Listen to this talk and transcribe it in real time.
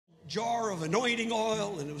jar of anointing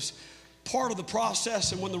oil, and it was part of the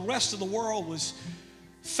process. And when the rest of the world was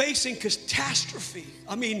facing catastrophe,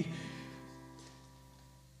 I mean,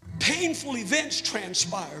 painful events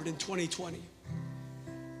transpired in 2020.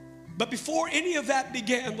 But before any of that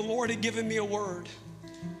began, the Lord had given me a word.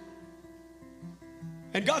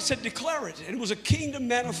 And God said, declare it. And it was a kingdom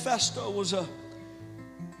manifesto. It was a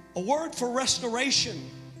word for restoration.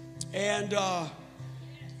 And,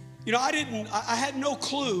 you know, I had no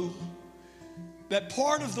clue that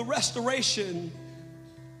part of the restoration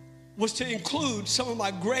was to include some of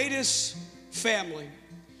my greatest family.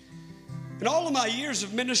 In all of my years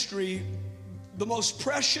of ministry, the most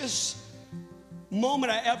precious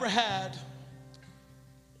moment I ever had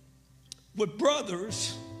with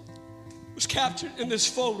brothers was captured in this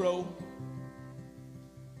photo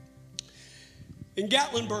in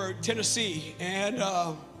Gatlinburg, Tennessee. And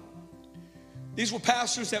these were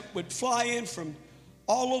pastors that would fly in from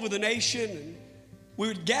all over the nation, and we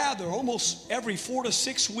would gather almost every 4 to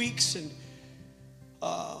 6 weeks, and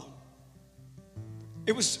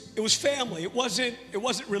it was family. It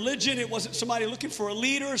wasn't religion. It wasn't somebody looking for a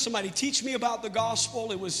leader, somebody teach me about the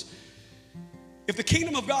gospel. It was, if the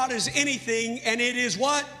kingdom of God is anything, and it is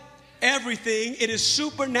what? Everything. It is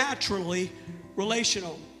supernaturally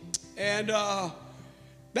relational. And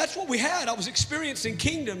that's what we had. I was experiencing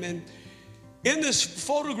kingdom. And in this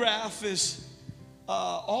photograph is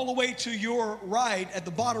all the way to your right, at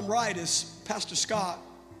the bottom right, is Pastor Scott.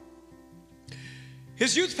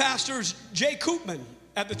 His youth pastor is Jay Koopman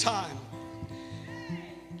at the time.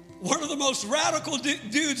 One of the most radical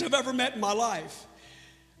dudes I've ever met in my life.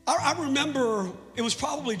 I remember, it was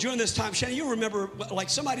probably during this time, Shannon, you remember, like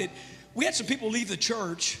we had some people leave the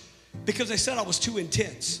church because they said I was too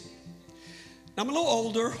intense. Now, I'm a little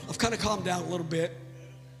older. I've kind of calmed down a little bit.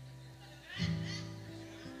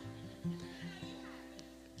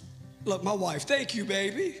 Look, my wife, thank you,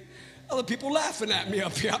 baby. Other people laughing at me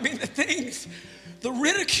up here. I mean, the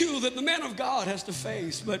ridicule that the man of God has to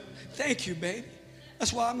face. But thank you, baby.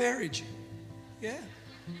 That's why I married you. Yeah.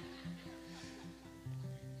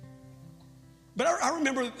 But I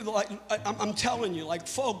remember, like, I'm telling you, like,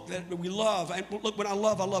 folk that we love. And look, when I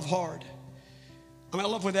love hard. I mean, I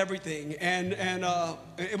love with everything. And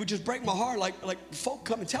it would just break my heart. Like folk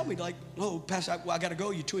come and tell me, like, oh, Pastor, I got to go.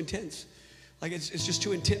 You're too intense. Like, it's just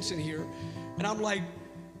too intense in here. And I'm like,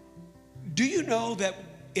 do you know that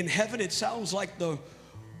in heaven it sounds like the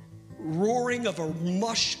roaring of a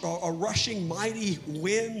rushing mighty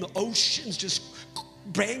wind, the oceans just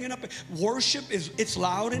banging up? Worship it's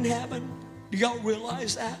loud in heaven. Do y'all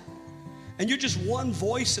realize that? And you're just one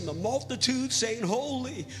voice in the multitude saying,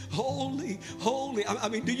 holy, holy, holy. I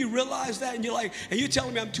mean, do you realize that? And you're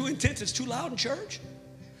telling me I'm too intense, it's too loud in church?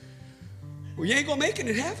 Well, you ain't gonna make it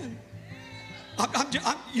in heaven.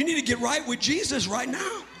 You need to get right with Jesus right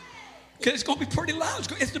now, because it's going to be pretty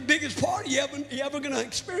loud. It's the biggest party you're ever going to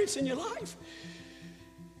experience in your life.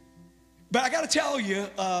 But I got to tell you,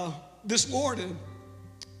 this morning,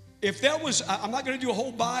 if there was, I'm not going to do a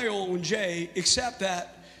whole bio on Jay, except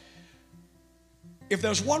that if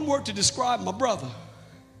there's one word to describe my brother,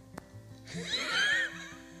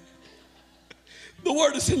 the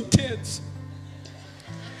word is intense.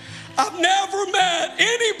 I've never met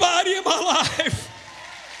anybody in my life.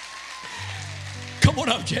 Come on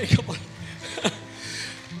up, Jay, come on.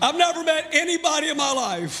 I've never met anybody in my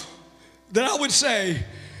life that I would say,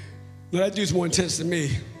 that dude's more intense than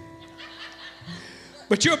me.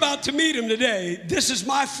 But you're about to meet him today. This is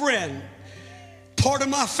my friend, part of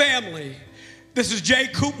my family. This is Jay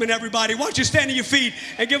Koopman, everybody. Why don't you stand on your feet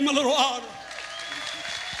and give him a little honor.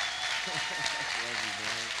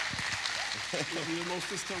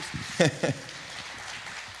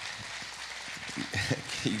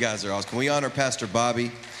 You guys are awesome. Can we honor Pastor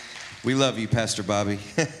Bobby? We love you, Pastor Bobby.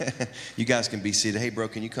 You guys can be seated. Hey, bro,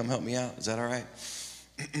 can you come help me out? Is that all right?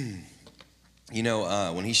 You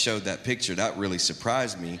know, when he showed that picture, that really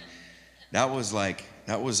surprised me. That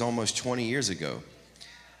was almost 20 years ago.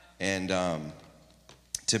 And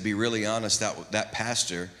to be really honest, that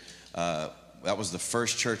pastor, that was the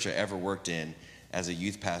first church I ever worked in as a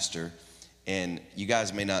youth pastor. And you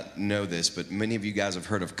guys may not know this, but many of you guys have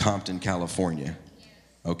heard of Compton, California.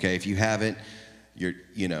 Okay, if you haven't,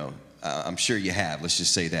 I'm sure you have. Let's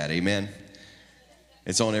just say that, amen?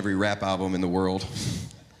 It's on every rap album in the world.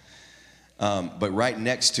 But right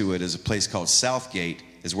next to it is a place called Southgate,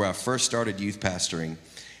 is where I first started youth pastoring.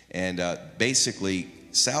 And basically,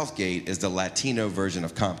 Southgate is the Latino version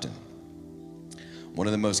of Compton. One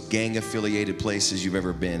of the most gang-affiliated places you've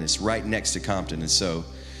ever been. It's right next to Compton. And so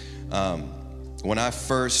when I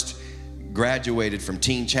first graduated from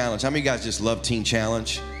Teen Challenge, how many of you guys just love Teen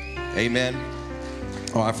Challenge? Amen.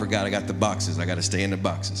 Oh, I forgot I got the boxes. I got to stay in the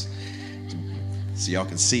boxes so y'all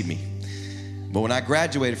can see me. But when I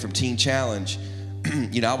graduated from Teen Challenge,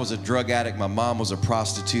 you know, I was a drug addict. My mom was a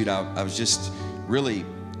prostitute. I was just really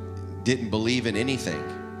didn't believe in anything.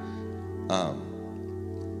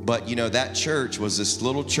 But, you know, that church was this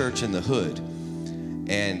little church in the hood.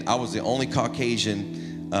 And I was the only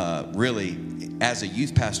Caucasian, really, as a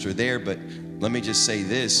youth pastor there. But let me just say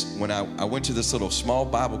this. When I went to this little small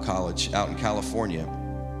Bible college out in California,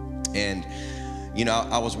 and, you know,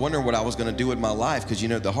 I was wondering what I was going to do with my life. Because, you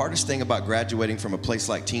know, the hardest thing about graduating from a place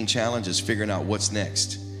like Teen Challenge is figuring out what's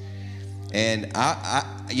next. And,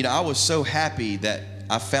 you know, I was so happy that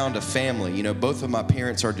I found a family. You know, both of my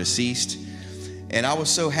parents are deceased. And I was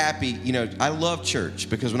so happy. You know, I love church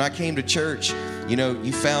because when I came to church, you know,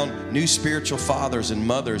 you found new spiritual fathers and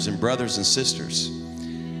mothers and brothers and sisters.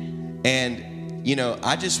 And, you know,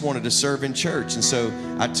 I just wanted to serve in church. And so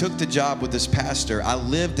I took the job with this pastor. I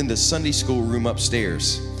lived in the Sunday school room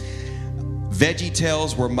upstairs. Veggie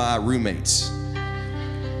Tales were my roommates.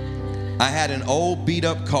 I had an old beat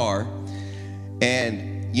up car.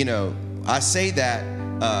 And, you know, I say that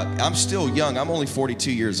I'm still young. I'm only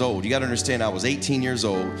 42 years old. You got to understand, I was 18 years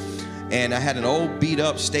old. And I had an old beat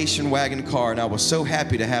up station wagon car. And I was so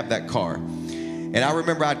happy to have that car. And I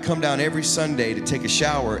remember I'd come down every Sunday to take a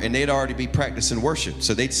shower, and they'd already be practicing worship.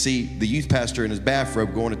 So they'd see the youth pastor in his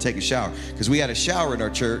bathrobe going to take a shower, because we had a shower in our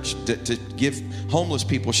church to give homeless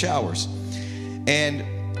people showers. And,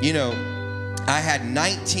 you know, I had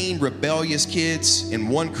 19 rebellious kids and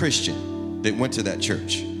one Christian that went to that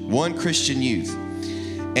church, one Christian youth.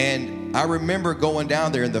 And I remember going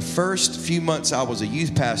down there, and the first few months I was a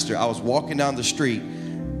youth pastor, I was walking down the street,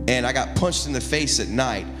 and I got punched in the face at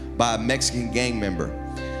night by a Mexican gang member.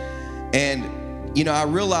 And, you know, I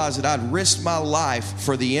realized that I'd risked my life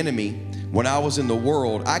for the enemy when I was in the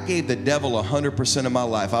world. I gave the devil 100% of my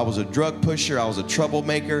life. I was a drug pusher. I was a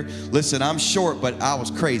troublemaker. Listen, I'm short, but I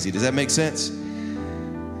was crazy. Does that make sense?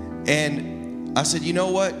 And I said, you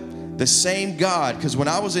know what? The same God, because when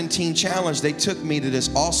I was in Teen Challenge, they took me to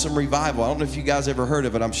this awesome revival. I don't know if you guys ever heard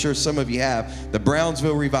of it. I'm sure some of you have. The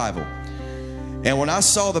Brownsville Revival. And when I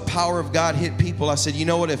saw the power of God hit people, I said, you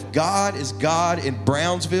know what? If God is God in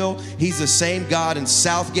Brownsville, He's the same God in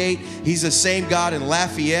Southgate. He's the same God in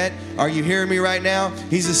Lafayette. Are you hearing me right now?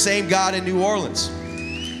 He's the same God in New Orleans.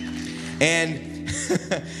 And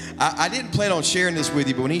I didn't plan on sharing this with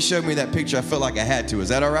you, but when he showed me that picture, I felt like I had to. Is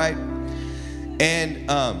that all right?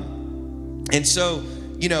 And so,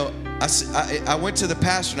 you know, I went to the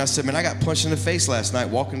pastor and I said, man, I got punched in the face last night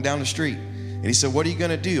walking down the street. And he said, what are you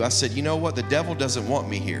going to do? I said, you know what? The devil doesn't want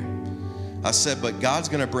me here. I said, but God's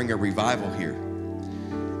going to bring a revival here.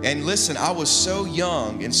 And listen, I was so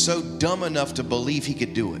young and so dumb enough to believe he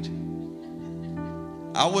could do it.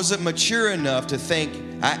 I wasn't mature enough to think,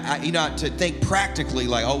 to think practically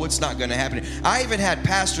like, oh, it's not going to happen. I even had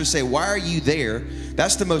pastors say, why are you there?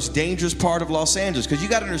 That's the most dangerous part of Los Angeles. Because you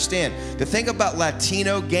got to understand, the thing about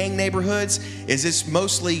Latino gang neighborhoods is it's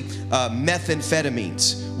mostly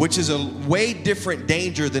methamphetamines, which is a way different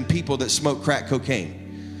danger than people that smoke crack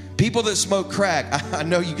cocaine. People that smoke crack, I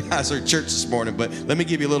know you guys are at church this morning, but let me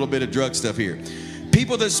give you a little bit of drug stuff here.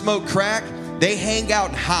 People that smoke crack, they hang out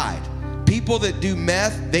and hide. People that do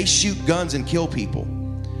meth, they shoot guns and kill people.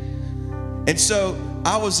 And so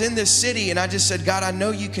I was in this city and I just said, God, I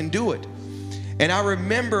know you can do it. And I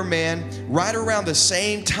remember, man, right around the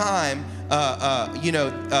same time,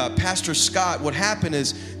 Pastor Scott, what happened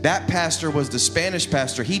is that pastor was the Spanish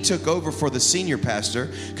pastor. He took over for the senior pastor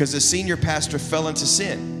because the senior pastor fell into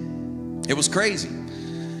sin. It was crazy.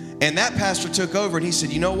 And that pastor took over and he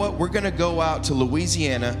said, you know what? We're going to go out to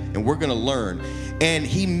Louisiana and we're going to learn. And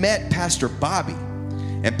he met Pastor Bobby.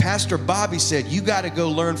 And Pastor Bobby said, you got to go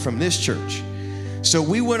learn from this church. So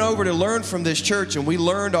we went over to learn from this church, and we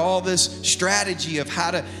learned all this strategy of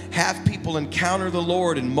how to have people encounter the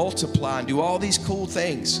Lord and multiply and do all these cool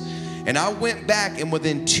things. And I went back, and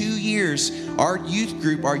within 2 years, our youth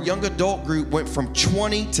group, our young adult group went from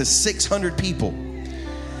 20 to 600 people.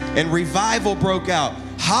 And revival broke out.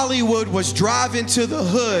 Hollywood was driving to the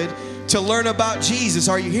hood to learn about Jesus.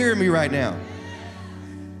 Are you hearing me right now?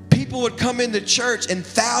 People would come into church and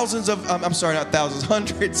hundreds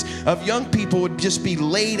of young people would just be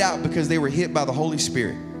laid out because they were hit by the Holy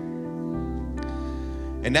Spirit.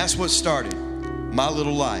 And that's what started my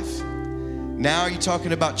little life. Now you're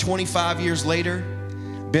talking about 25 years later,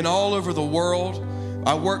 been all over the world.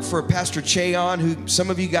 I worked for Pastor Chayon, who some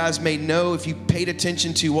of you guys may know if you paid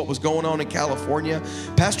attention to what was going on in California.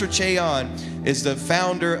 Pastor Chayon is the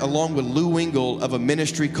founder, along with Lou Engle, of a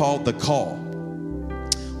ministry called The Call.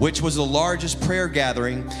 which was the largest prayer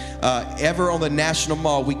gathering ever on the National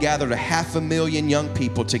Mall. We gathered 500,000 young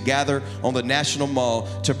people to gather on the National Mall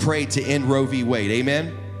to pray to end Roe v. Wade.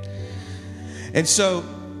 Amen? And so,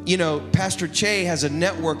 you know, Pastor Che has a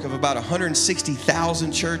network of about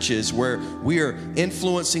 160,000 churches where we are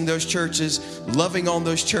influencing those churches, loving on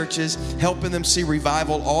those churches, helping them see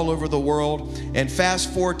revival all over the world. And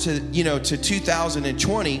fast forward to, you know, to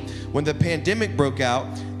 2020 when the pandemic broke out.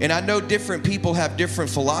 And I know different people have different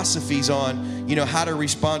philosophies on, you know, how to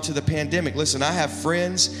respond to the pandemic. Listen, I have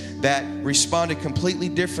friends that responded completely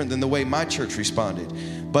different than the way my church responded.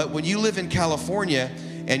 But when you live in California,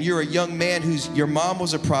 and you're a young man your mom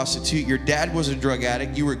was a prostitute, your dad was a drug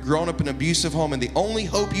addict, you were grown up in an abusive home, and the only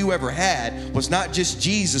hope you ever had was not just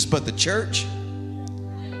Jesus, but the church.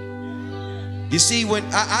 You see, when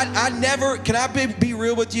I never, can I be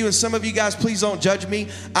real with you, and some of you guys, please don't judge me.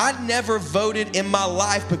 I never voted in my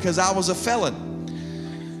life because I was a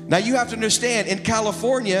felon. Now you have to understand, in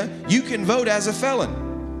California, you can vote as a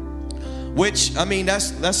felon, which, I mean,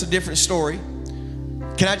 that's a different story.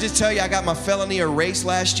 Can I just tell you, I got my felony erased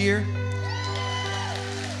last year?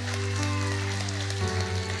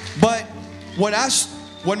 But when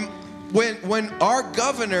our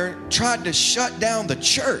governor tried to shut down the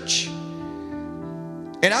church,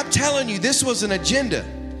 and I'm telling you, this was an agenda.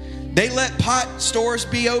 They let pot stores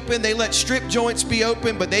be open, they let strip joints be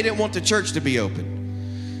open, but they didn't want the church to be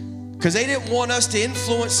open because they didn't want us to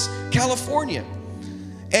influence California.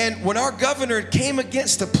 And when our governor came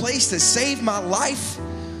against a place that saved my life,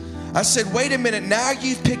 I said, wait a minute, now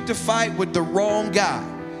you've picked a fight with the wrong guy.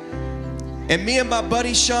 And me and my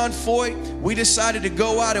buddy Sean Foy, we decided to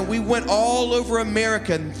go out and we went all over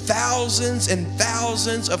America, and thousands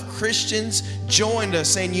of Christians joined us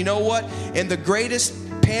saying, you know what? In the greatest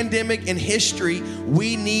pandemic in history,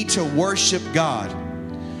 we need to worship God.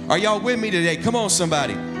 Are y'all with me today? Come on,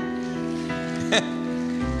 somebody.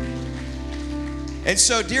 And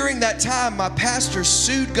so during that time, my pastor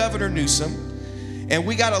sued Governor Newsom, and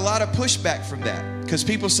we got a lot of pushback from that because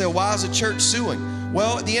people said, why is the church suing?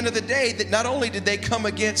 Well, at the end of the day, that not only did they come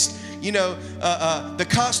against, you know, the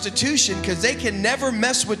Constitution, because they can never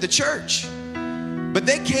mess with the church, but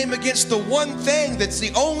they came against the one thing that's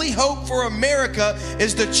the only hope for America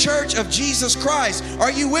is the Church of Jesus Christ.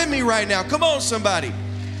 Are you with me right now? Come on, somebody.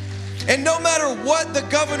 And no matter what the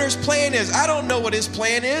governor's plan is, I don't know what his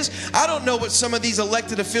plan is. I don't know what some of these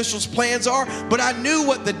elected officials' plans are, but I knew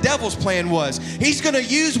what the devil's plan was. He's going to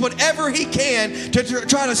use whatever he can to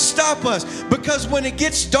try to stop us, because when it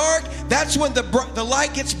gets dark, that's when the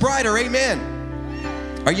light gets brighter. Amen.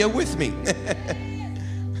 Are you with me?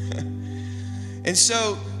 And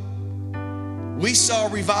so we saw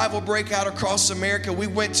revival break out across America. We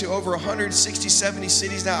went to over 160, 70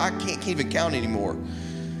 cities. Now I can't even count anymore.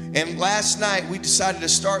 And last night, we decided to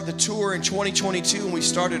start the tour in 2022, and we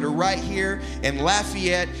started it right here in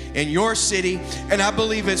Lafayette, in your city. And I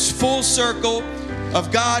believe it's full circle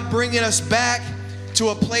of God bringing us back to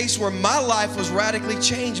a place where my life was radically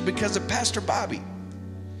changed because of Pastor Bobby.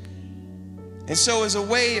 And so as a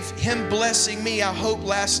way of him blessing me, I hope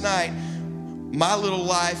last night my little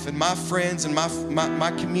life and my friends and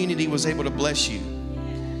my community was able to bless you.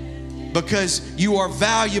 Because you are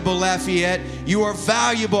valuable, Lafayette. You are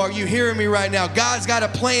valuable. Are you hearing me right now? God's got a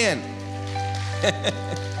plan.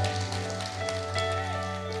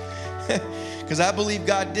 Because I believe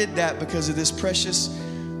God did that because of this precious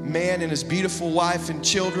man and his beautiful wife and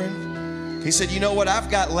children. He said, you know what?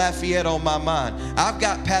 I've got Lafayette on my mind. I've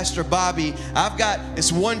got Pastor Bobby.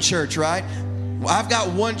 It's one church, right? I've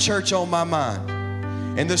got one church on my mind.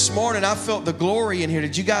 And this morning I felt the glory in here.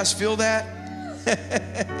 Did you guys feel that?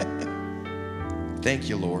 Thank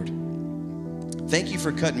you, Lord. Thank you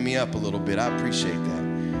for cutting me up a little bit. I appreciate that.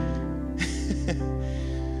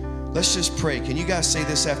 Let's just pray. Can you guys say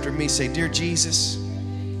this after me? Say, dear Jesus,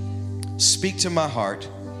 speak to my heart.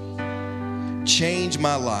 Change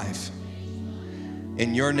my life.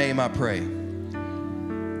 In your name I pray.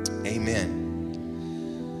 Amen.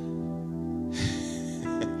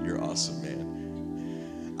 You're awesome,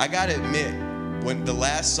 man. I gotta admit, when the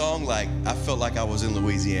last song, I felt like I was in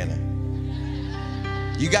Louisiana.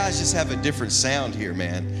 You guys just have a different sound here,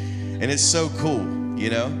 man. And it's so cool,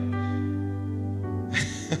 you know?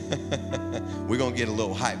 We're going to get a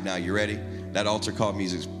little hype now. You ready? That altar call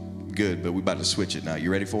music's good, but we're about to switch it now.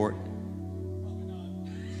 You ready for it?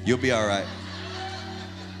 You'll be all right.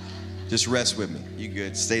 Just rest with me. You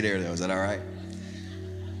good? Stay there, though. Is that all right?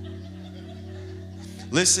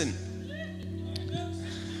 Listen.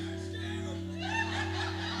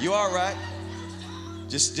 You all right?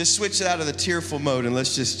 Just switch it out of the tearful mode and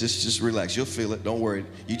let's just relax. You'll feel it. Don't worry.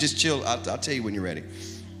 You just chill. I'll tell you when you're ready.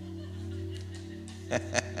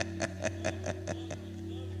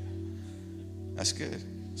 That's good.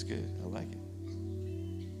 That's good. I like it.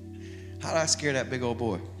 How did I scare that big old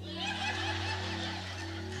boy?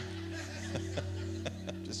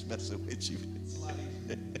 I'm just messing with you.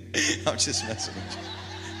 I'm just messing with you.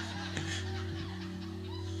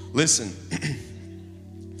 Listen,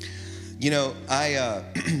 you know,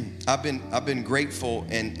 I've been grateful,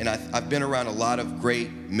 and I've been around a lot of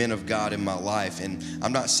great men of God in my life, and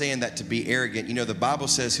I'm not saying that to be arrogant. You know, the Bible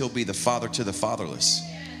says He'll be the father to the fatherless.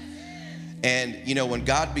 And, you know, when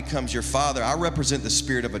God becomes your father, I represent the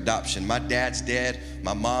spirit of adoption. My dad's dead.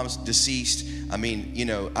 My mom's deceased. I mean, you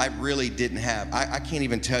know, I really didn't have, I can't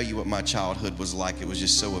even tell you what my childhood was like. It was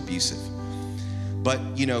just so abusive. But,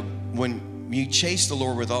 you know, when you chase the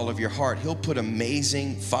Lord with all of your heart, He'll put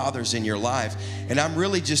amazing fathers in your life. And I'm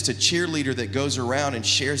really just a cheerleader that goes around and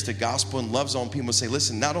shares the gospel and loves on people and say,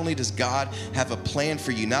 listen, not only does God have a plan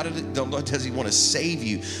for you, not only does He want to save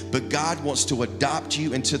you, but God wants to adopt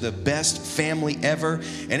you into the best family ever.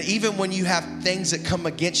 And even when you have things that come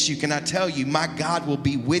against you, can I tell you, my God will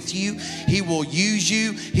be with you. He will use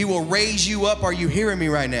you. He will raise you up. Are you hearing me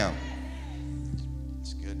right now?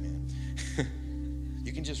 It's good, man.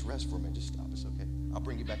 You can just rest for a minute. Just stop. It's okay. I'll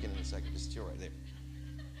bring you back in a second. Just chill right there.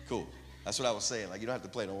 Cool. That's what I was saying. Like, you don't have to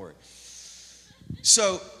play. Don't worry.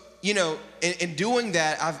 So, you know, in doing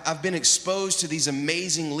that, I've been exposed to these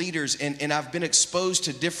amazing leaders, and I've been exposed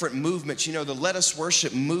to different movements. You know, the Let Us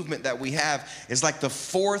Worship movement that we have is like the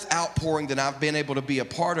fourth outpouring that I've been able to be a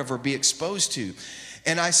part of or be exposed to.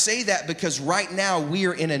 And I say that because right now we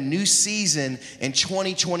are in a new season in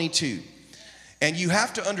 2022. And you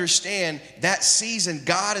have to understand that season,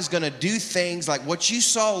 God is going to do things like what you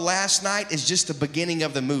saw last night is just the beginning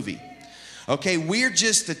of the movie. Okay, we're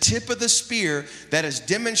just the tip of the spear that is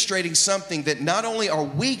demonstrating something that not only are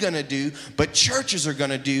we going to do, but churches are going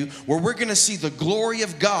to do, where we're going to see the glory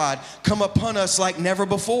of God come upon us like never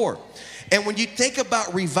before. And when you think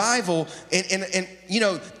about revival, and you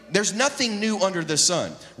know, there's nothing new under the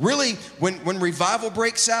sun. Really, when revival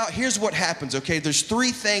breaks out, here's what happens, okay? There's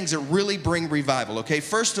three things that really bring revival, okay?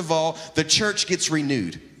 First of all, the church gets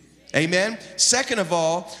renewed. Amen? Second of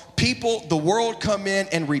all, the world come in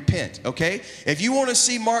and repent, okay? If you want to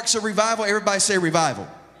see marks of revival, everybody say revival.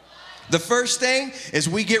 The first thing is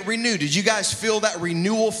we get renewed. Did you guys feel that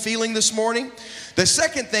renewal feeling this morning? The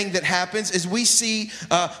second thing that happens is we see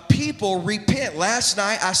people repent. Last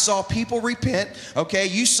night, I saw people repent. Okay,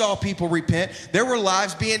 you saw people repent. There were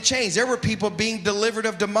lives being changed. There were people being delivered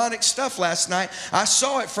of demonic stuff last night. I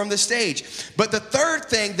saw it from the stage. But the third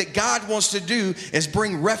thing that God wants to do is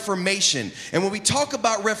bring reformation. And when we talk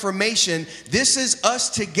about reformation, this is us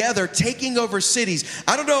together taking over cities.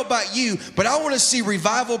 I don't know about you, but I want to see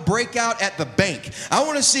revival break out at the bank. I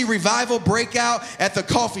want to see revival break out at the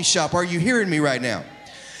coffee shop. Are you hearing me right now?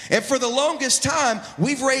 And for the longest time,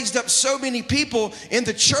 we've raised up so many people in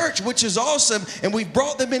the church, which is awesome, and we've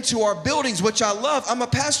brought them into our buildings, which I love. I'm a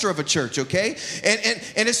pastor of a church, okay?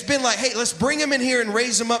 And it's been like, hey, let's bring them in here and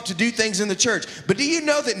raise them up to do things in the church. But do you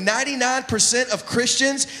know that 99% of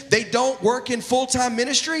Christians, they don't work in full-time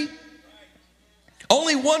ministry?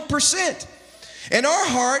 Only 1%. And our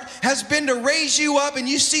heart has been to raise you up, and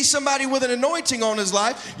you see somebody with an anointing on his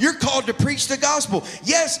life, you're called to preach the gospel.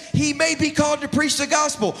 Yes, he may be called to preach the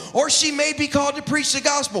gospel, or she may be called to preach the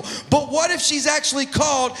gospel. But what if she's actually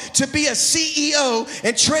called to be a CEO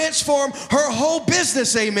and transform her whole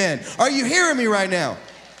business? Amen. Are you hearing me right now?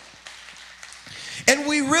 And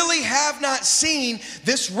we really have not seen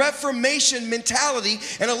this reformation mentality.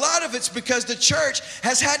 And a lot of it's because the church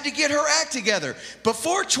has had to get her act together.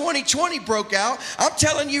 Before 2020 broke out, I'm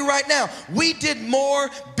telling you right now, we did more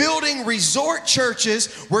building resort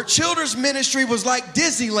churches where children's ministry was like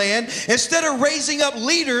Disneyland, instead of raising up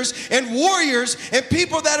leaders and warriors and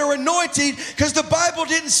people that are anointed, because the Bible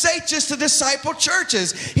didn't say just to disciple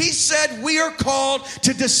churches. He said we are called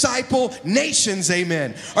to disciple nations.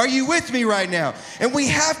 Amen. Are you with me right now? And we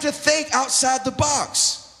have to think outside the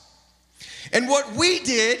box. And what we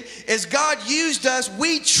did is God used us.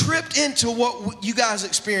 We tripped into what you guys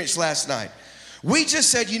experienced last night. We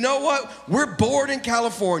just said, you know what? We're bored in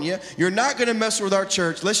California. You're not going to mess with our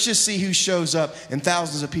church. Let's just see who shows up. And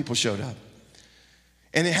thousands of people showed up.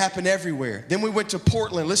 And it happened everywhere. Then we went to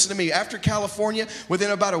Portland. Listen to me. After California,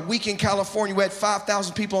 within about a week in California, we had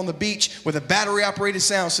 5,000 people on the beach with a battery-operated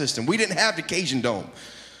sound system. We didn't have the Cajun Dome.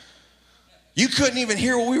 You couldn't even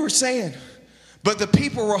hear what we were saying. But the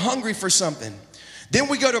people were hungry for something. Then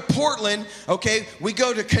we go to Portland, okay? We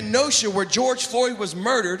go to Kenosha where George Floyd was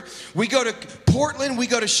murdered. We go to Portland, we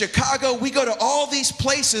go to Chicago. We go to all these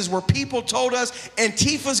places where people told us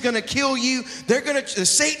Antifa's going to kill you. The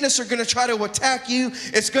Satanists are going to try to attack you.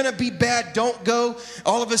 It's going to be bad. Don't go.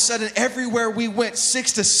 All of a sudden, everywhere we went,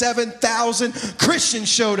 6,000 to 7,000 Christians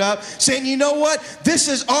showed up saying, you know what? This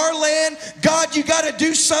is our land. God, you got to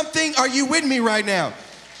do something. Are you with me right now?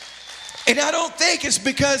 And I don't think it's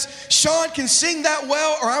because Sean can sing that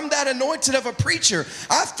well or I'm that anointed of a preacher.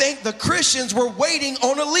 I think the Christians were waiting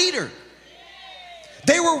on a leader.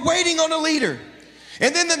 They were waiting on a leader.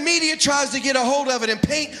 And then the media tries to get a hold of it and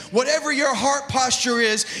paint whatever your heart posture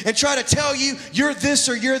is and try to tell you you're this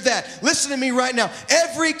or you're that. Listen to me right now.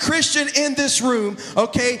 Every Christian in this room,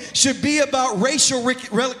 okay, should be about racial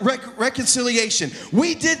reconciliation.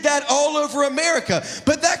 We did that all over America,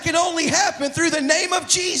 but that can only happen through the name of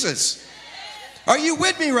Jesus. Are you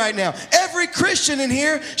with me right now? Every Christian in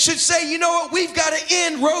here should say, you know what, we've got to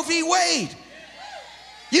end Roe v. Wade.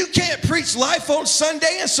 You can't preach life on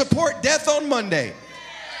Sunday and support death on Monday.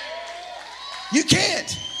 You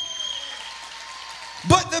can't.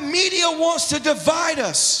 But the media wants to divide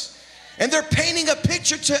us. And they're painting a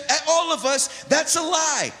picture to all of us that's a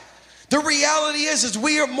lie. The reality is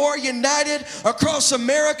we are more united across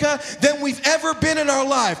America than we've ever been in our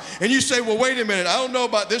life. And you say, well, wait a minute. I don't know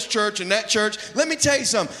about this church and that church. Let me tell you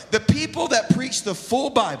something. The people that preach the full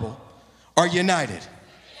Bible are united.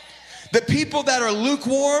 The people that are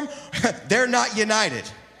lukewarm, they're not united.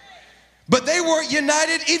 But they weren't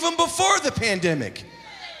united even before the pandemic.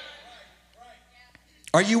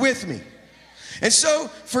 Are you with me? And so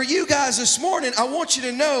for you guys this morning, I want you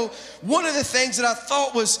to know one of the things that I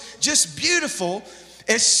thought was just beautiful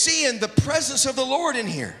is seeing the presence of the Lord in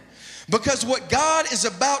here. Because what God is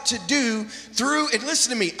about to do through, and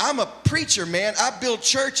listen to me, I'm a preacher, man. I build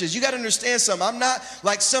churches. You got to understand something. I'm not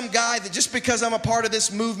like some guy that just because I'm a part of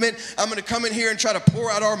this movement, I'm going to come in here and try to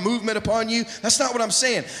pour out our movement upon you. That's not what I'm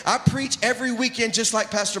saying. I preach every weekend just like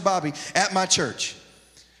Pastor Bobby at my church,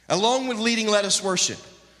 along with leading Let Us Worship.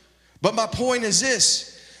 But my point is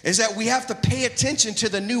this, is that we have to pay attention to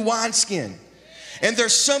the new wineskin. And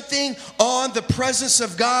there's something on the presence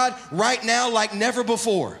of God right now like never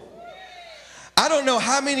before. I don't know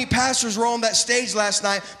how many pastors were on that stage last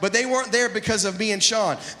night, but they weren't there because of me and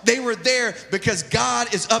Sean. They were there because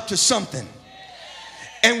God is up to something.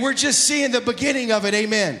 And we're just seeing the beginning of it,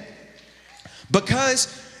 amen.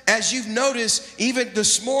 Because as you've noticed, even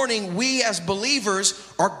this morning, we as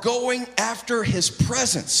believers are going after His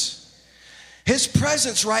presence. His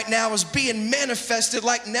presence right now is being manifested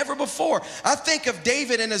like never before. I think of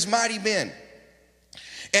David and his mighty men.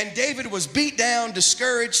 And David was beat down,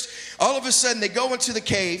 discouraged. All of a sudden, they go into the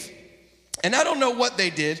cave. And I don't know what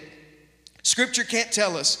they did. Scripture can't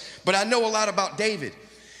tell us. But I know a lot about David.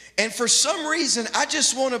 And for some reason, I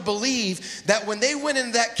just want to believe that when they went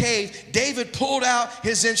in that cave, David pulled out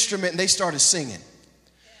his instrument and they started singing.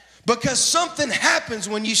 Because something happens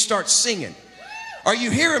when you start singing. Are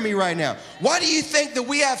you hearing me right now? Why do you think that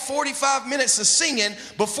we have 45 minutes of singing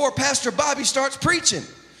before Pastor Bobby starts preaching?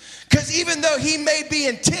 Because even though he may be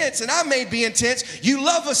intense and I may be intense, you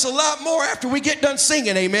love us a lot more after we get done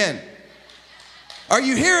singing, amen. Are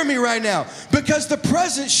you hearing me right now? Because the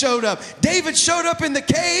presence showed up. David showed up in the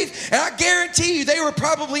cave, and I guarantee you they were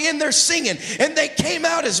probably in there singing, and they came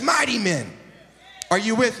out as mighty men. Are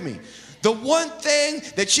you with me? The one thing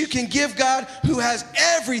that you can give God, who has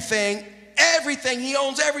everything, He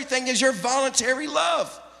owns everything, is your voluntary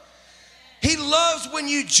love. He loves when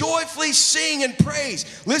you joyfully sing and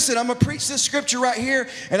praise. Listen, I'm going to preach this scripture right here,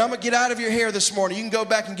 and I'm going to get out of your hair this morning. You can go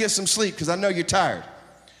back and get some sleep because I know you're tired.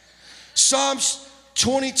 Psalms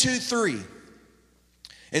 22:3.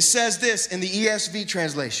 It says this in the ESV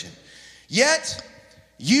translation. Yet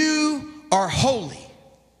you are holy,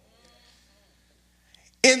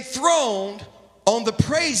 enthroned on the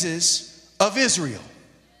praises of Israel.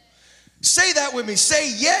 Say that with me.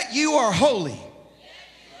 Say, yet you are holy,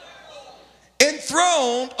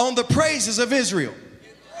 enthroned on the praises of Israel.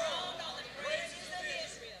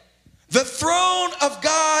 The throne of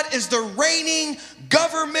God is the reigning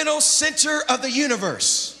governmental center of the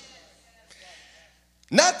universe.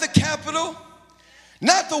 Not the Capitol,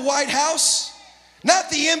 not the White House,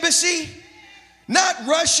 not the embassy, not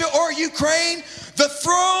Russia or Ukraine. The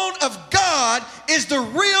throne of God is the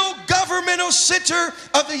real governmental center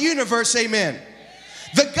of the universe, amen.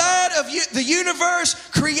 The God of the universe,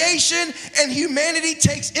 creation, and humanity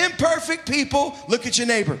takes imperfect people. Look at your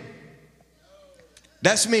neighbor.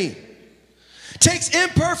 That's me. takes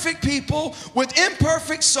imperfect people with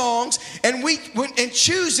imperfect songs and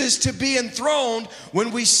chooses to be enthroned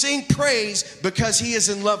when we sing praise because he is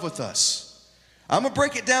in love with us. I'm going to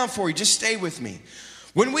break it down for you. Just stay with me.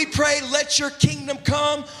 When we pray, let your kingdom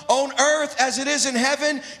come on earth as it is in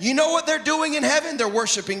heaven, you know what they're doing in heaven? They're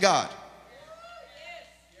worshiping God.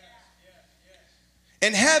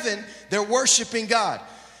 In heaven, they're worshiping God.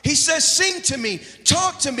 He says, sing to me,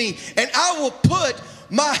 talk to me, and I will put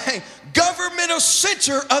my governmental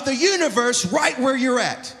center of the universe right where you're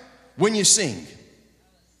at when you sing.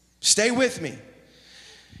 Stay with me.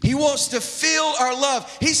 He wants to feel our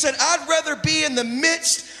love. He said, I'd rather be in the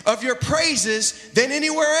midst of your praises than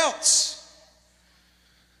anywhere else.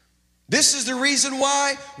 This is the reason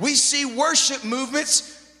why we see worship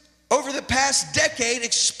movements over the past decade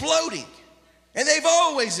exploding. And they've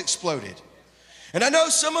always exploded. And I know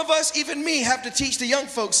some of us, even me, have to teach the young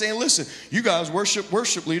folks saying, listen, you guys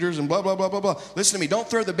worship leaders and blah, blah, blah, blah, blah. Listen to me. Don't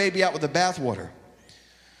throw the baby out with the bathwater.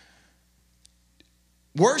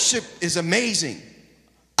 Worship is amazing.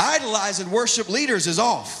 Idolizing worship leaders is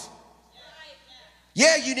off.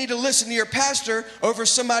 Yeah, you need to listen to your pastor over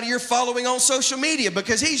somebody you're following on social media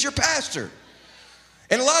because he's your pastor.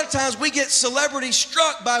 And a lot of times we get celebrity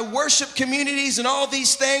struck by worship communities and all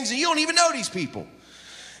these things, and you don't even know these people.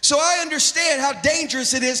 So I understand how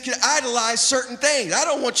dangerous it is to idolize certain things. I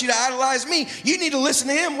don't want you to idolize me. You need to listen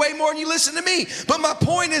to him way more than you listen to me. But my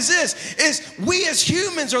point is this, is we as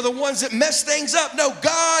humans are the ones that mess things up. No,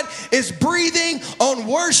 God is breathing on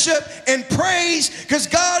worship and praise because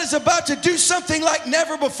God is about to do something like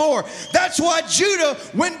never before. That's why Judah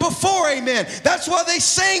went before, amen. That's why they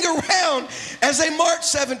sang around as they marched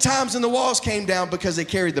 7 times and the walls came down because they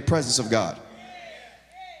carried the presence of God.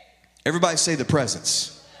 Everybody say the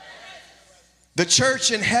presence. The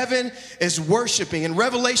church in heaven is worshiping. In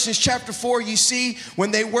Revelation chapter 4, you see when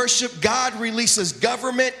they worship, God releases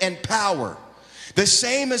government and power. The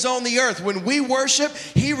same as on the earth. When we worship,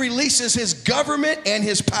 he releases his government and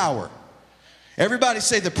his power. Everybody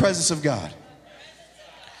say the presence of God.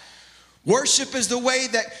 Worship is the way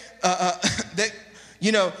that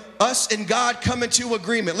us and God come into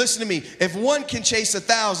agreement. Listen to me. If one can chase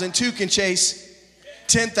 1,000, 2 can chase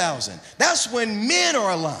 10,000. That's when men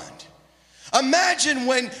are aligned. Imagine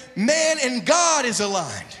when man and God is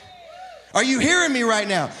aligned. Are you hearing me right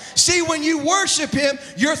now? See, when you worship him,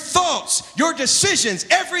 your thoughts, your decisions,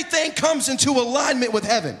 everything comes into alignment with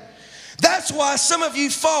heaven. That's why some of you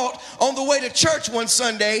fought on the way to church one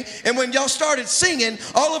Sunday, and when y'all started singing,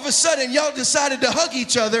 all of a sudden y'all decided to hug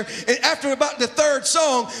each other after about the 3rd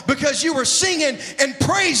song because you were singing and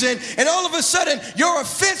praising, and all of a sudden your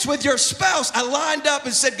offense with your spouse, I lined up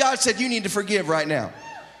and said, God said, you need to forgive right now.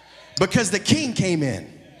 Because the king came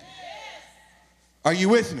in. Are you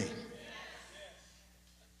with me?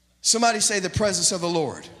 Somebody say the presence of the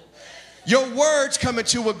Lord. Your words come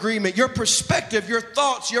into agreement. Your perspective, your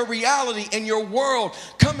thoughts, your reality, and your world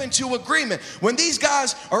come into agreement. When these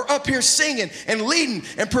guys are up here singing and leading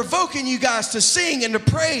and provoking you guys to sing and to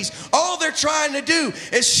praise, all they're trying to do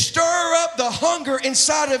is stir up the hunger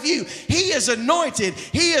inside of you. He is anointed.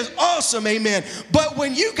 He is awesome, amen. But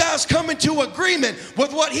when you guys come into agreement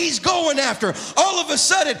with what he's going after, all of a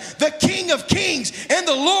sudden, the King of Kings and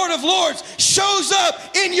the Lord of Lords shows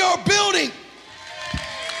up in your building.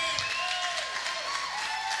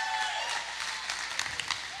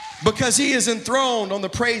 Because he is enthroned on the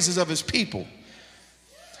praises of his people.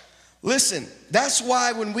 Listen, that's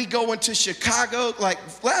why when we go into Chicago, like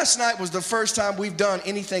last night was the first time we've done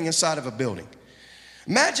anything inside of a building.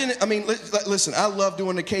 Imagine, listen, I love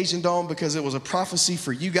doing the Cajun Dome because it was a prophecy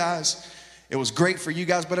for you guys. It was great for you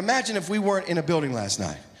guys. But imagine if we weren't in a building last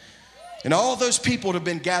night. And all those people would have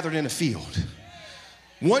been gathered in a field.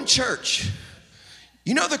 One church.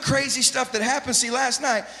 You know the crazy stuff that happened? See, last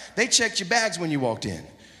night, they checked your bags when you walked in.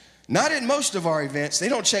 Not in most of our events. They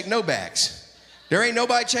don't check no bags. There ain't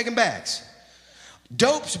nobody checking bags.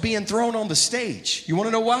 Dope's being thrown on the stage. You want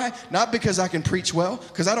to know why? Not because I can preach well,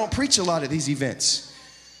 because I don't preach a lot at these events.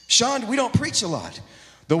 Sean, we don't preach a lot.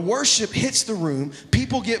 The worship hits the room,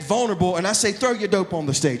 people get vulnerable, and I say, throw your dope on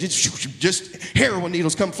the stage. It's just heroin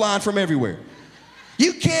needles come flying from everywhere.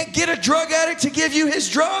 You can't get a drug addict to give you his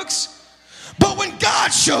drugs. But when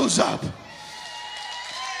God shows up,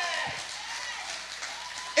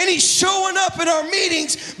 and he's showing up in our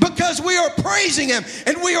meetings because we are praising him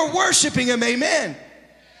and we are worshiping him. Amen.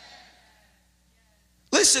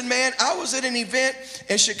 Listen, man, I was at an event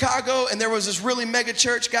in Chicago and there was this really mega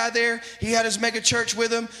church guy there. He had his mega church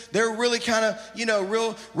with him. They're really kind of,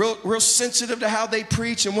 real sensitive to how they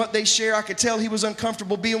preach and what they share. I could tell he was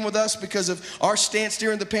uncomfortable being with us because of our stance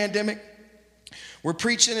during the pandemic. We're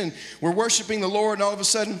preaching and we're worshiping the Lord, and all of a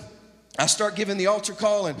sudden, I start giving the altar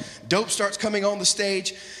call, and Dope starts coming on the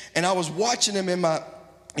stage, and I was watching him in my,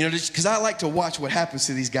 because I like to watch what happens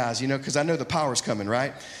to these guys, because I know the power's coming,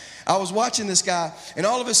 right? I was watching this guy, and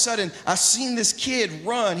all of a sudden, I seen this kid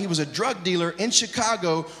run. He was a drug dealer in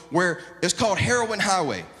Chicago where it's called Heroin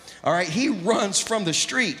Highway, all right? He runs from the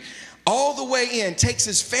street all the way in, takes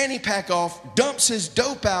his fanny pack off, dumps his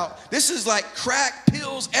dope out. This is like crack,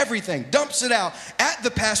 pills, everything. Dumps it out at the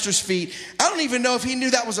pastor's feet. I don't even know if he knew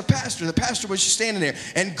that was a pastor. The pastor was just standing there,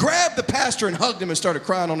 and grabbed the pastor and hugged him and started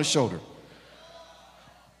crying on his shoulder.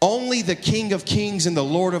 Only the King of Kings and the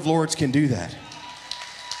Lord of Lords can do that.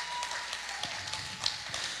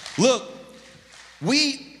 Look,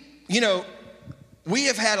 we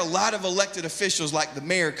have had a lot of elected officials like the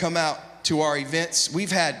mayor come out to our events.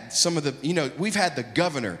 We've had we've had the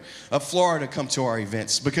governor of Florida come to our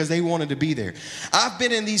events because they wanted to be there. I've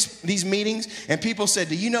been in these meetings, and people said,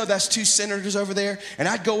 do you know that's 2 senators over there? And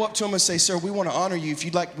I'd go up to them and say, sir, we want to honor you. If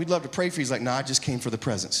you'd like, we'd love to pray for you. He's like, no, I just came for the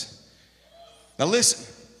presence. Now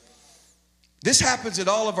listen, this happens at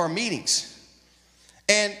all of our meetings.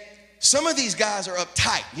 And some of these guys are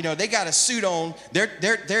uptight. They got a suit on.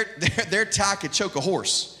 Their tie could choke a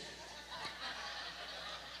horse.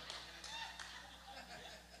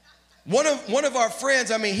 One of our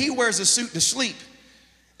friends, he wears a suit to sleep.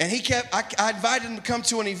 And I invited him to come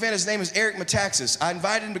to an event. His name is Eric Metaxas. I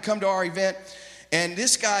invited him to come to our event. And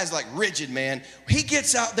this guy's like rigid, man. He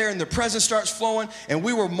gets out there and the presence starts flowing. And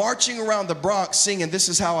we were marching around the Bronx singing, "This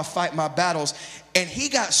is how I fight my battles." And he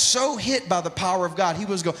got so hit by the power of God.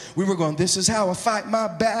 We were going, "This is how I fight my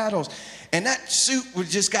battles." And that suit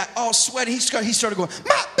just got all sweaty. He started going,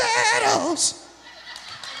 "My battles."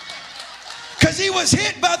 Because he was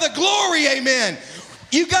hit by the glory, amen.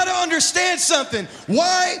 You got to understand something.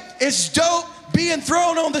 Why is dope being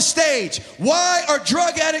thrown on the stage? Why are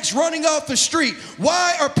drug addicts running off the street?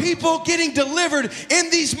 Why are people getting delivered in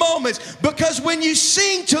these moments? Because when you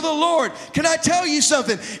sing to the Lord, can I tell you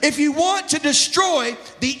something? If you want to destroy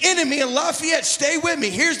the enemy in Lafayette, stay with me.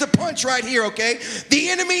 Here's the punch right here, okay?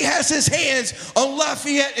 The enemy has his hands on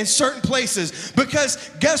Lafayette in certain places because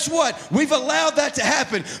guess what? We've allowed that to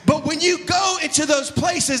happen. But when you go into those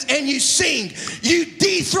places and you sing, you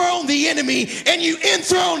dethrone the enemy and you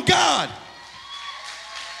enthrone God.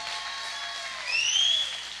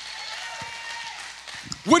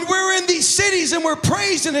 When we're in these cities and we're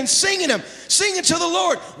praising and singing to the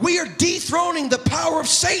Lord, we are dethroning the power of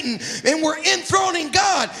Satan and we're enthroning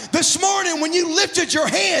God. This morning when you lifted your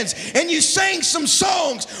hands and you sang some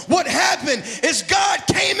songs, what happened is God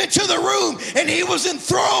came into the room and he was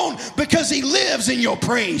enthroned because he lives in your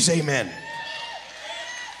praise. Amen.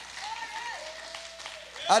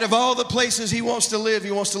 Out of all the places he wants to live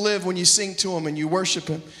when you sing to him and you worship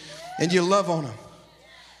him and you love on him.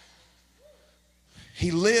 He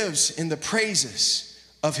lives in the praises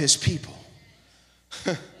of his people.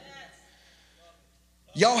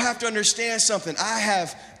 Y'all have to understand something.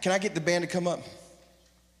 Can I get the band to come up?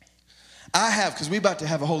 Because we're about to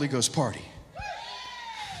have a Holy Ghost party.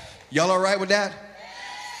 Y'all all right with that?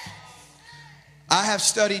 I have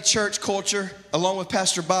studied church culture along with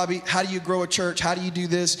Pastor Bobby. How do you grow a church? How do you do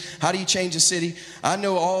this? How do you change a city? I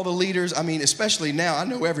know all the leaders. Especially now, I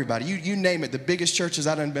know everybody. You name it, the biggest churches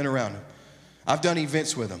I've done been around them. I've done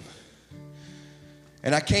events with them.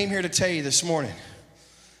 And I came here to tell you this morning,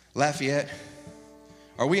 Lafayette.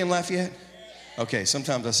 Are we in Lafayette? Okay,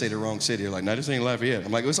 sometimes I say the wrong city. They're like, no, this ain't Lafayette.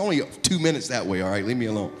 I'm like, it's only 2 minutes that way, all right? Leave me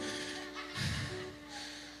alone.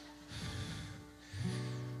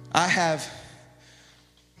 I have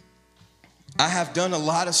done a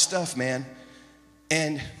lot of stuff, man.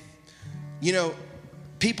 And,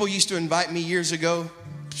 people used to invite me years ago.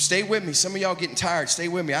 Stay with me. Some of y'all getting tired. Stay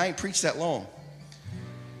with me. I ain't preached that long.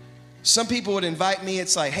 Some people would invite me.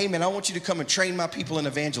 It's like, hey, man, I want you to come and train my people in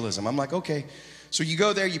evangelism. I'm like, okay. So you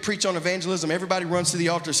go there, you preach on evangelism. Everybody runs to the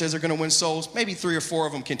altar, says they're going to win souls. Maybe 3 or 4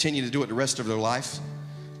 of them continue to do it the rest of their life.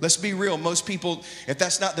 Let's be real. Most people, if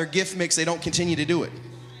that's not their gift mix, they don't continue to do it.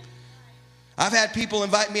 I've had people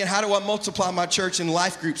invite me, and how do I multiply my church in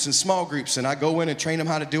life groups and small groups? And I go in and train them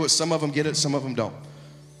how to do it. Some of them get it, some of them don't.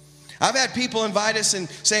 I've had people invite us and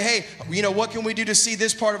say, hey, what can we do to see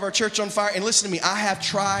this part of our church on fire? And listen to me, I have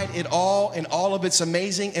tried it all, and all of it's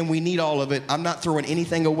amazing, and we need all of it. I'm not throwing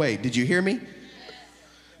anything away. Did you hear me?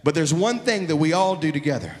 But there's one thing that we all do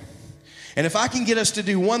together. And if I can get us to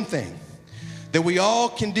do one thing that we all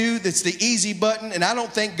can do that's the easy button, and I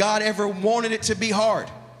don't think God ever wanted it to be hard.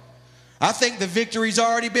 I think the victory's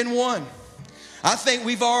already been won. I think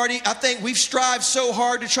we've strived so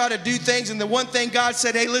hard to try to do things, and the one thing God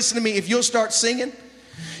said, hey, listen to me, if you'll start singing,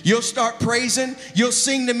 You'll start praising. You'll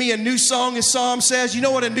sing to me a new song, as Psalm says. You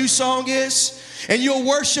know what a new song is? And you'll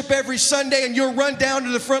worship every Sunday and you'll run down to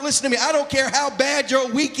the front. Listen to me. I don't care how bad your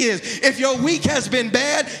week is. If your week has been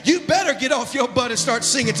bad, you better get off your butt and start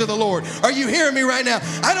singing to the Lord. Are you hearing me right now?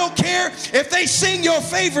 I don't care if they sing your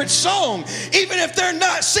favorite song. Even if they're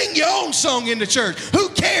not, sing your own song in the church. Who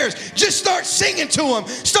cares? Just start singing to them.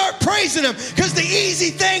 Start praising them. Because the easy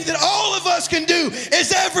thing that all of us can do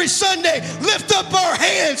is every Sunday lift up our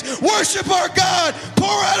hands, worship our God, pour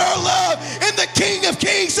out our love. And the King of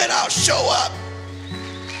Kings said, I'll show up.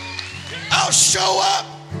 I'll show up.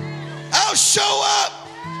 I'll show up.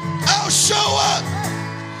 I'll show up.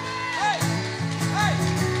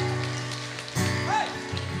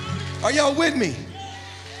 Are y'all with me?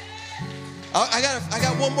 I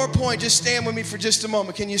got one more point. Just stand with me for just a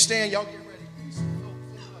moment. Can you stand? Y'all get ready.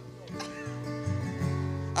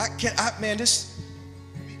 Let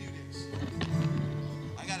me do this.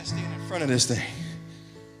 I got to stand in front of this thing.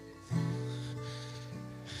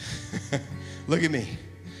 Look at me.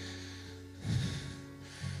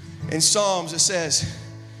 In Psalms, it says,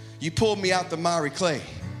 you pulled me out the miry clay.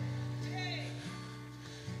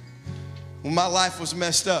 When my life was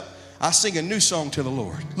messed up, I sing a new song to the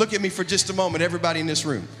Lord. Look at me for just a moment, everybody in this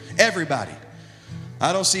room. Everybody.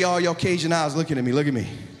 I don't see all your Cajun eyes looking at me. Look at me.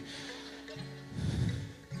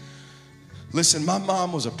 Listen, my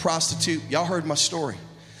mom was a prostitute. Y'all heard my story.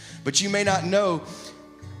 But you may not know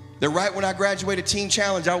that right when I graduated Teen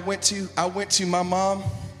Challenge, I went to my mom.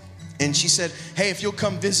 And she said, hey, if you'll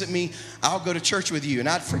come visit me, I'll go to church with you. And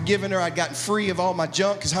I'd forgiven her. I'd gotten free of all my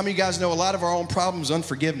junk. Because how many of you guys know a lot of our own problem is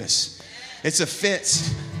unforgiveness? It's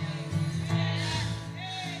offense.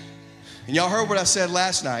 And y'all heard what I said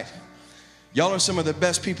last night. Y'all are some of the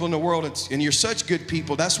best people in the world. And you're such good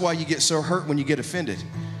people. That's why you get so hurt when you get offended.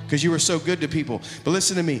 Because you were so good to people. But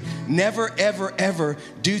listen to me. Never, ever, ever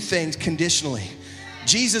do things conditionally.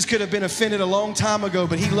 Jesus could have been offended a long time ago,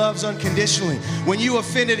 but he loves unconditionally. When you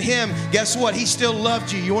offended him, guess what? He still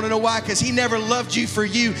loved you. You want to know why? Because he never loved you for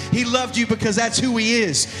you. He loved you because that's who he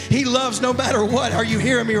is. He loves no matter what. Are you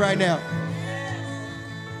hearing me right now?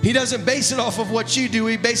 He doesn't base it off of what you do.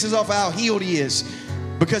 He bases off of how healed he is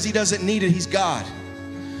because he doesn't need it. He's God.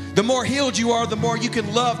 The more healed you are, the more you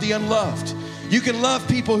can love the unloved. You can love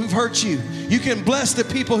people who've hurt you. You can bless the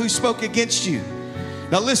people who spoke against you.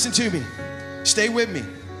 Now listen to me. Stay with me.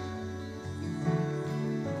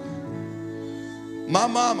 My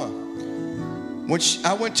mama, when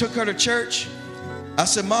I took her to church, I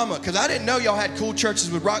said, Mama, because I didn't know y'all had cool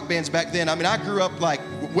churches with rock bands back then. I mean, I grew up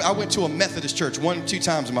I went to a Methodist church 1 or 2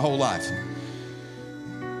 times in my whole life.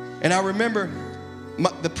 And I remember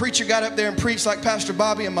the preacher got up there and preached like Pastor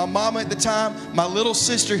Bobby, and my mama at the time, my little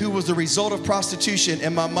sister who was the result of prostitution,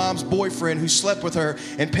 and my mom's boyfriend who slept with her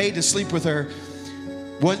and paid to sleep with her,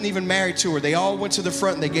 wasn't even married to her. They all went to the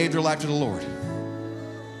front and they gave their life to the Lord.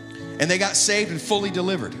 And they got saved and fully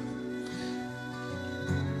delivered.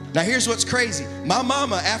 Now here's what's crazy. My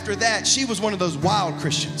mama, after that, she was one of those wild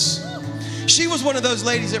Christians. She was one of those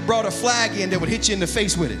ladies that brought a flag in that would hit you in the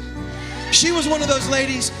face with it. She was one of those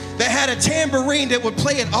ladies that had a tambourine that would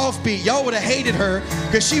play it offbeat. Y'all would have hated her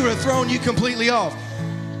because she would have thrown you completely off.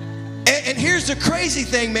 And here's the crazy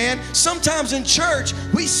thing, man. Sometimes in church,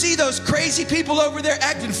 we see those crazy people over there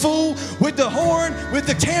acting fool with the horn, with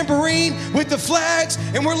the tambourine, with the flags.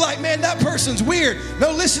 And we're like, man, that person's weird.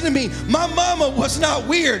 No, listen to me. My mama was not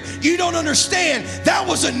weird. You don't understand. That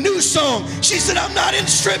was a new song. She said, I'm not in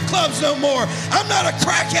strip clubs no more. I'm not a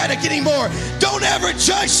crack addict anymore. Don't ever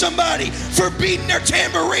judge somebody for beating their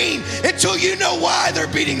tambourine until you know why they're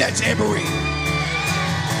beating that tambourine.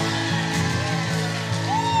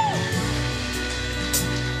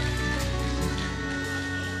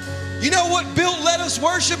 You know what built let us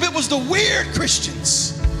worship? It was the weird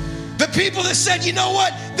Christians. The people that said, you know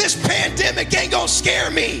what? This pandemic ain't gonna scare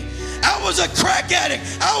me. I was a crack addict.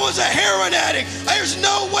 I was a heroin addict. There's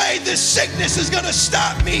no way this sickness is gonna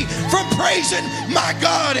stop me from praising my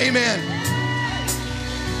God. Amen.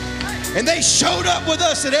 And they showed up with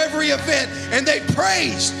us at every event and they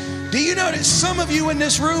praised. Do you know that some of you in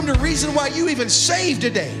this room, the reason why you even saved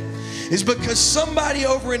today is because somebody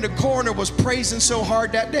over in the corner was praising so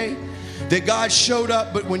hard that day that God showed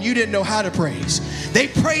up, but when you didn't know how to praise, they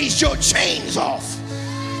praised your chains off.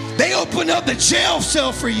 They opened up the jail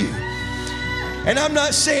cell for you. And I'm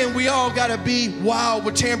not saying we all gotta be wild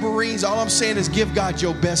with tambourines. All I'm saying is give God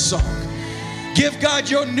your best song. Give God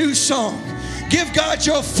your new song. Give God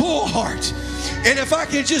your full heart. And if I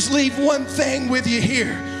can just leave one thing with you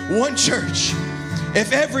here, one church,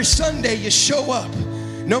 if every Sunday you show up,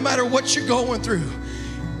 no matter what you're going through,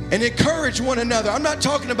 and encourage one another. I'm not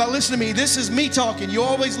talking about, listen to me, this is me talking. You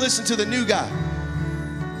always listen to the new guy.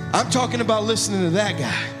 I'm talking about listening to that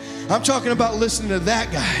guy. I'm talking about listening to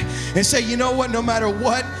that guy and say, you know what, no matter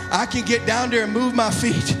what, I can get down there and move my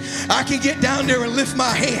feet. I can get down there and lift my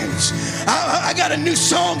hands. I got a new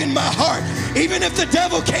song in my heart. Even if the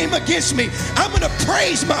devil came against me, I'm going to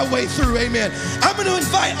praise my way through, amen. I'm going to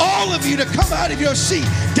invite all of you to come out of your seat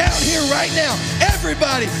down here right now.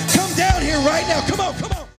 Everybody, come down here right now. Come on, come on.